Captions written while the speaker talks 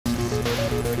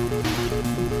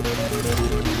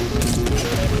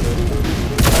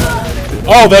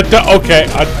Oh, okay.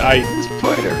 I just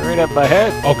pointed right at my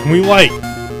head. Oh, can we like?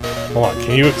 Hold on.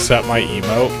 Can you accept my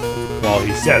emote while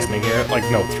he's standing here? Like,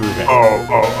 no, through him.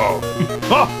 Oh.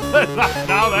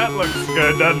 Now that looks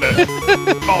good, doesn't it?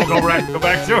 Oh, go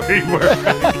back to where you were.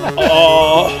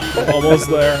 Oh, almost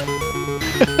there.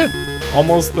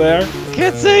 Almost there.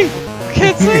 Can't see.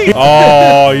 Can't see.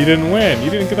 Oh, you didn't win. You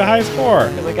didn't get the high score.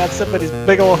 Because I got somebody's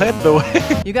big old head in the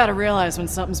way. You gotta realize when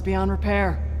something's beyond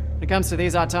repair. When it comes to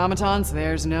these automatons,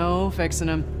 there's no fixing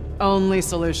them. Only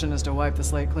solution is to wipe the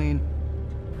slate clean.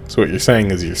 So what you're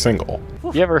saying is you're single.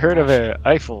 You ever heard of an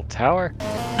Eiffel Tower?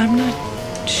 I'm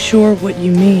not sure what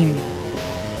you mean.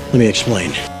 Let me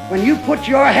explain. When you put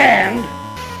your hand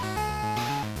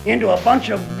into a bunch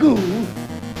of goo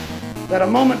that a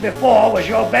moment before was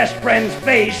your best friend's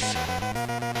face,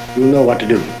 you know what to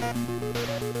do.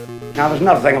 Now, there's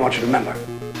another thing I want you to remember.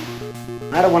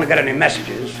 I don't want to get any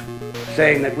messages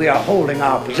saying that we are holding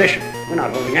our position. We're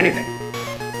not holding anything.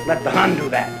 Let the Hun do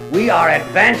that. We are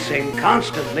advancing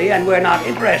constantly, and we're not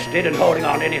interested in holding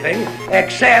on to anything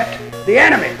except the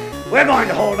enemy. We're going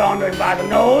to hold on to him by the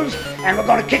nose, and we're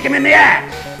going to kick him in the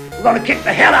ass. We're going to kick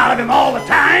the hell out of him all the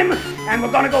time, and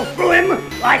we're going to go through him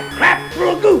like crap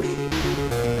through a goose.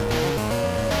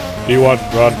 D1,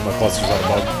 run. My cluster's on the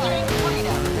bug.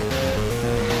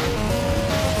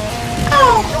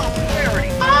 Oh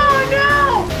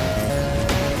no!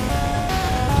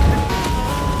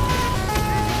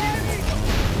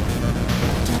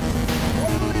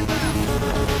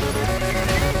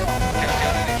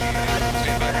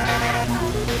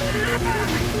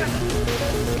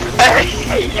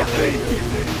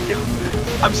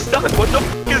 I'm stuck. What the f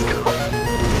is going on?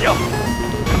 Yo.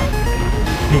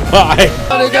 Why?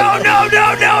 Oh,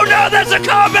 no! That's a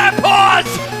combat pause!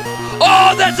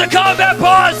 Oh, that's a combat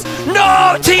pause!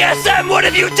 No! TSM, what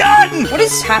have you done? What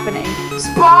is happening?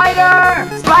 Spider!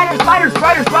 Spider!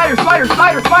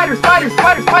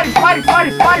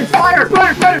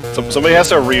 Somebody has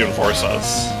to reinforce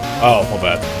us. Oh, well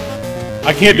bad.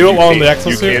 I can't do it while in the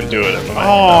exosuit? You can't do it at the moment.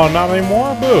 Oh, not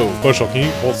anymore? Boo. Bushel, can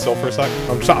you hold still for a sec?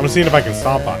 I'm seeing if I can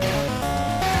stomp on you.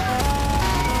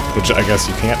 Which I guess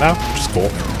you can't now, which is cool.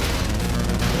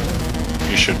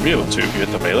 You should be able to if you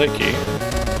hit the melee key.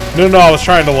 No, I was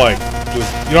trying to like,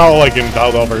 just, you know how like in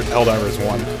Helldivers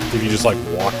 1, if you just like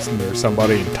walked near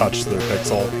somebody and touched their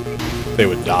pixel, they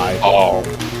would die. Oh.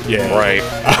 Yeah. Right.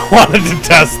 I wanted to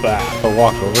test that. But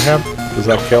walk over him? Does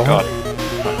that kill him?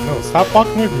 No, stop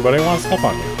walking away from me, buddy. I want to step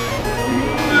on you.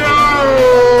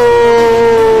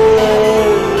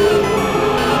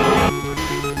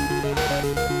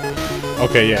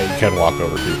 Okay, yeah, you can walk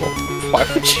over people. Why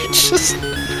would you just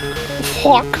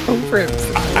walk over him?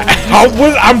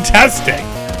 I'm testing!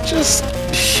 Just,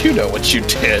 you know what you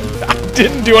did. I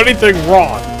didn't do anything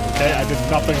wrong, okay? I did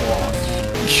nothing wrong.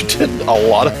 You did a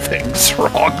lot of things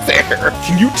wrong there.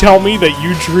 Can you tell me that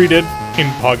you treated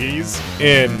in Puggies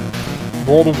in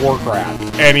World of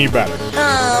Warcraft any better?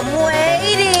 I'm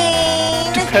waiting.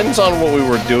 Depends on what we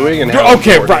were doing and how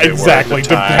okay, right, we were exactly. at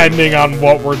the time. Depending on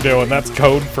what we're doing. That's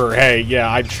code for, hey,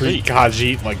 yeah, I treat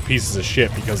Khajiit like pieces of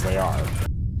shit because they are.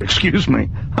 Excuse me.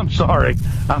 I'm sorry.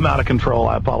 I'm out of control.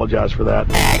 I apologize for that.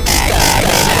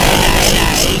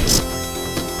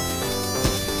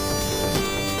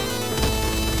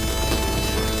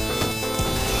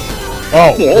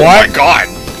 Oh, what? my God.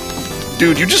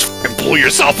 Dude, you just f***ing blew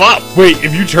yourself up. Wait,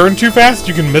 if you turn too fast,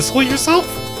 you can missile yourself?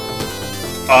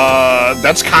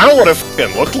 That's kind of what it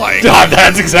f***ing looked like. God,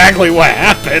 that's exactly what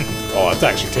happened. Oh, that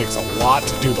actually takes a lot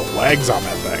to do the legs on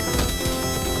that thing.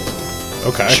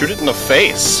 Okay. Shoot it in the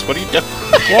face. What are you doing?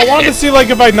 Well, I wanted to see, like,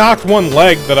 if I knocked one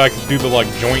leg, that I could do the, like,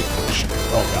 joint...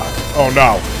 Oh, God. Oh,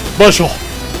 no. Bushel.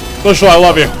 Bushel, I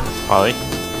love you. Ollie?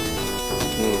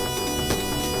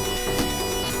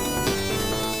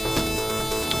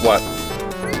 What?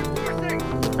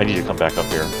 I need you to come back up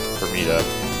here for me to...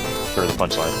 for the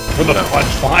punchline. For the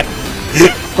punchline?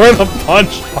 For the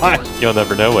punchline? You'll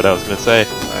never know what I was gonna say.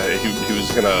 He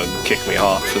was gonna kick me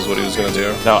off, is what he was gonna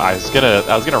do. No, I was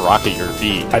gonna rocket your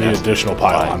feet. I need additional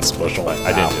pylons, Bushel.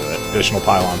 I didn't do it. Additional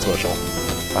pylons, Bushel.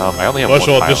 I only have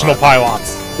Bushel, one additional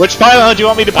pylons. Which pylon do you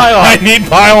want me to pylon? I need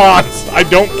pylons! I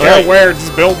don't care where,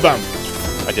 just build them.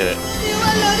 I did it.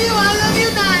 I love you,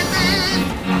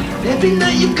 diamond. Every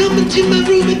night you come into my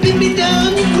room and pin me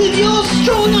down with your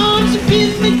strong arms and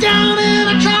pin me down, and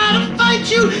I try to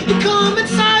fight you. You come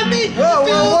inside me. Whoa!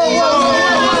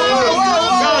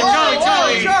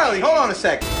 Charlie, hold on a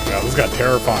sec. Yeah, this got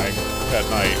terrifying that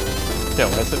night. Yeah,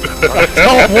 what's it?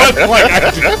 What? Like,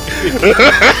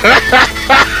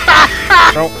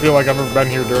 I don't feel like I've ever been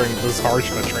here during this harsh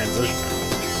of a transition.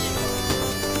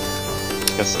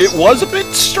 It was a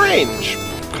bit strange.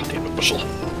 God damn it, Bushel.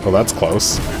 Oh, that's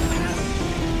close.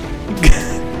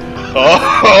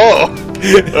 Oh!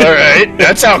 Alright,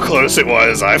 that's how close it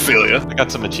was, I feel you. I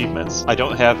got some achievements. I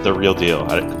don't have the real deal.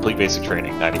 I complete basic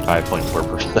training.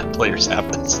 95.4% of players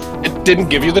have this. It didn't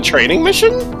give you the training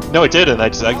mission? No, it didn't. I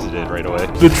just exited right away.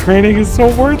 The training is so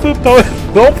worth it, though. It's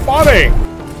so funny.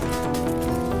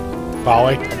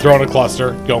 Polly, I'm throwing a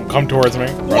cluster. Don't come towards me.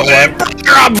 Run away.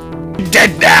 I'm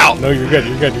dead now! No, you're good.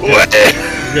 You're good. You're good. What? You're good.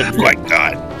 You're good. Oh my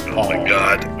god. Oh my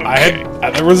god.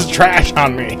 Okay. There was trash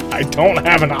on me. I don't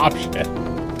have an option.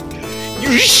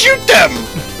 You shoot them!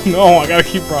 No, I gotta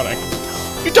keep running.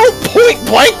 You don't point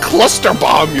blank cluster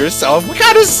bomb yourself. What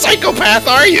kind of psychopath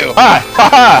are you? That's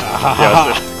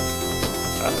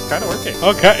kind of working.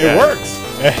 Okay, it works.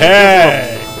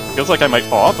 Hey! Feels like I might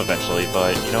fall off eventually,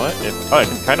 but you know what? I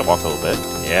can kind of walk a little bit.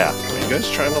 Yeah. Are you guys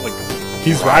trying to like?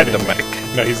 He's ride riding the mech.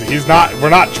 No, he's not. We're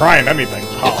not trying anything,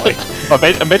 Holly.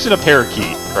 I mentioned a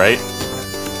parakeet, right?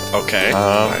 Okay.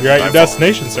 You're at your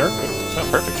destination, sir. Oh,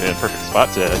 perfect. Yeah, perfect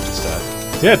spot to just.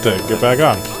 Yeah, to get back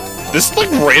on. This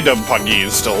like random Pungy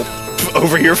is still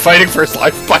over here fighting for his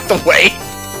life. By the way,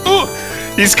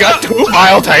 he's got 2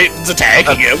 Mile Titans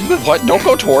attacking him. What? Don't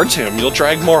go towards him. You'll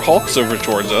drag more Hulks over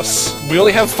towards us. We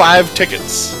only have 5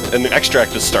 tickets, and the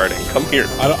extract is starting. Come here.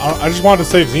 I just wanted to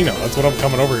save Xeno. That's what I'm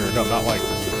coming over here. No, not like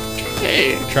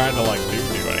trying to like do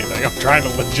anything. I'm trying to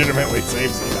legitimately save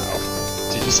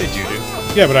Xeno. Did you say doo-doo?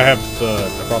 Yeah, but I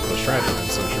brought the stratagem,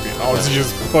 so it should be. Oh, it's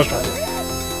just push her.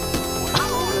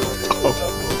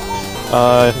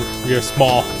 We are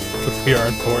small, but we are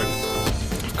important.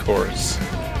 Of course.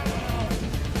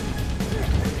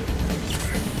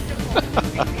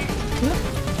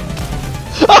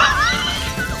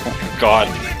 God.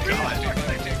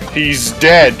 He's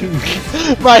dead.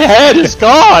 My head is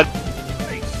gone.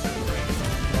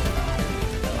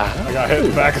 I got hit in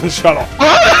the back of the shuttle.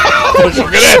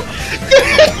 Get in.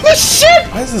 Shit!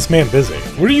 Why is this man busy?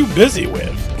 What are you busy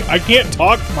with? I can't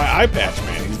talk to my eye patch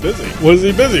man. He's busy. What is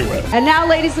he busy with? And now,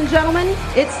 ladies and gentlemen,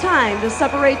 it's time to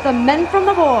separate the men from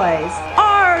the boys.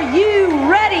 Are you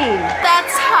ready?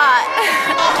 That's hot.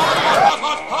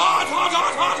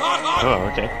 Oh,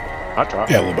 okay. Hot drop.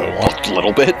 Yeah, a little bit. A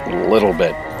little bit. A little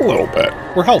bit. A little bit.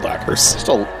 We're Helldivers. Just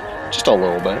a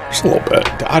little bit. Just a little bit.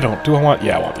 I want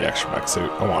the extra mech suit.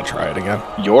 I want to try it again.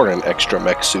 You're an extra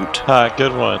mech suit.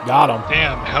 Good one. Got him.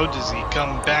 Damn, how does he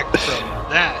come back from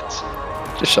that?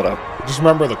 Just shut up. Just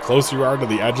remember, the closer you are to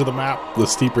the edge of the map, the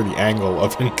steeper the angle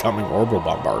of incoming orbital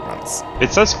bombardments.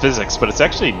 It says physics, but it's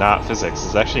actually not physics.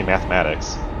 It's actually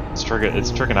mathematics. It's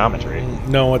trigonometry.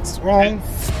 No, it's wrong.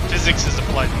 Physics is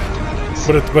applied to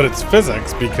mathematics. But it's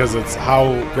physics because it's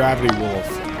how gravity will.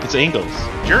 It's angles.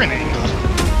 You're an angle.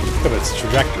 But it's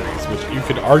trajectories, which you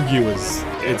could argue is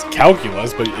it's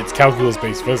calculus, but it's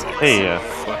calculus-based physics. Hey,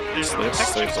 what is this?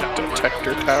 There's a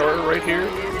detector tower right here.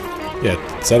 Yeah,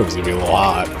 it said it was gonna be a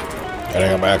lot. Gotta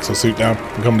have my exosuit down.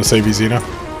 I'm coming to save you, Xena.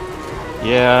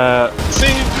 Yeah.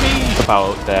 Save me!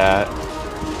 About that.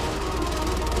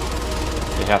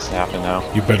 It has to happen now.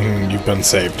 You've been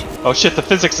saved. Oh shit, the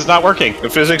physics is not working! The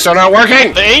physics are not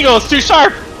working! The angle is too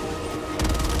sharp!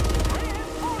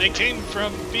 They came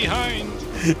from behind.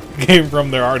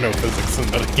 There are no physics in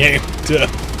the game.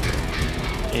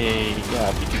 Hey, yeah,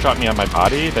 if you could drop me on my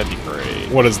body, that'd be great.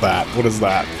 What is that? What is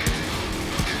that?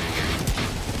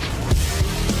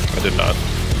 I did not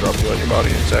drop you on your body,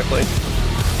 exactly.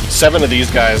 7 of these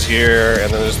guys here,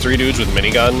 and then there's 3 dudes with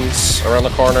miniguns around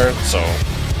the corner, so...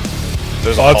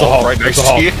 There's a Hulk right next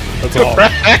to you. That's a Hulk.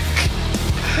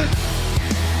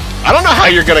 I don't know how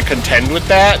you're gonna contend with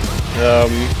that.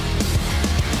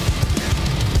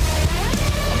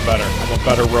 I'm a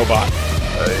better robot.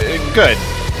 Good.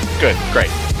 Great.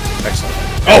 Excellent.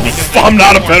 Oh, I'm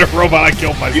not a better robot. I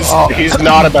killed myself. He's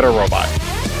not a better robot.